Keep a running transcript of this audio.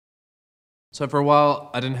So for a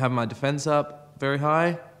while, I didn't have my defense up very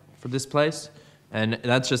high for this place, and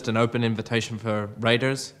that's just an open invitation for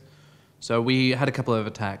raiders. So we had a couple of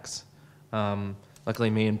attacks. Luckily,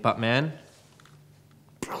 me and Buttman,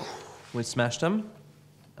 we smashed them.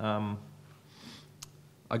 I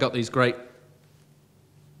got these great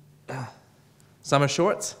summer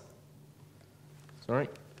shorts. Sorry.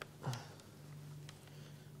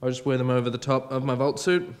 I just wear them over the top of my vault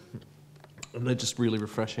suit, and they're just really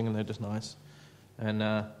refreshing and they're just nice. And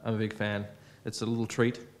I'm a big fan. It's a little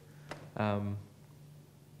treat.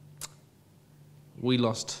 We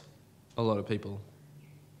lost a lot of people,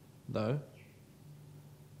 though.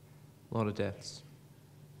 A lot of deaths.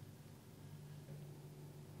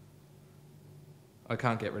 I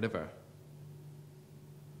can't get rid of her.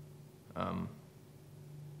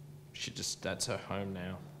 That's her home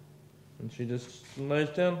now. And she just lays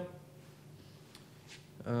down.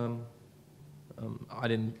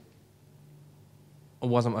 It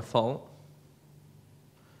wasn't my fault.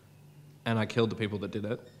 And I killed the people that did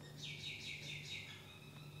it.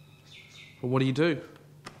 But what do?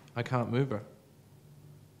 I can't move her.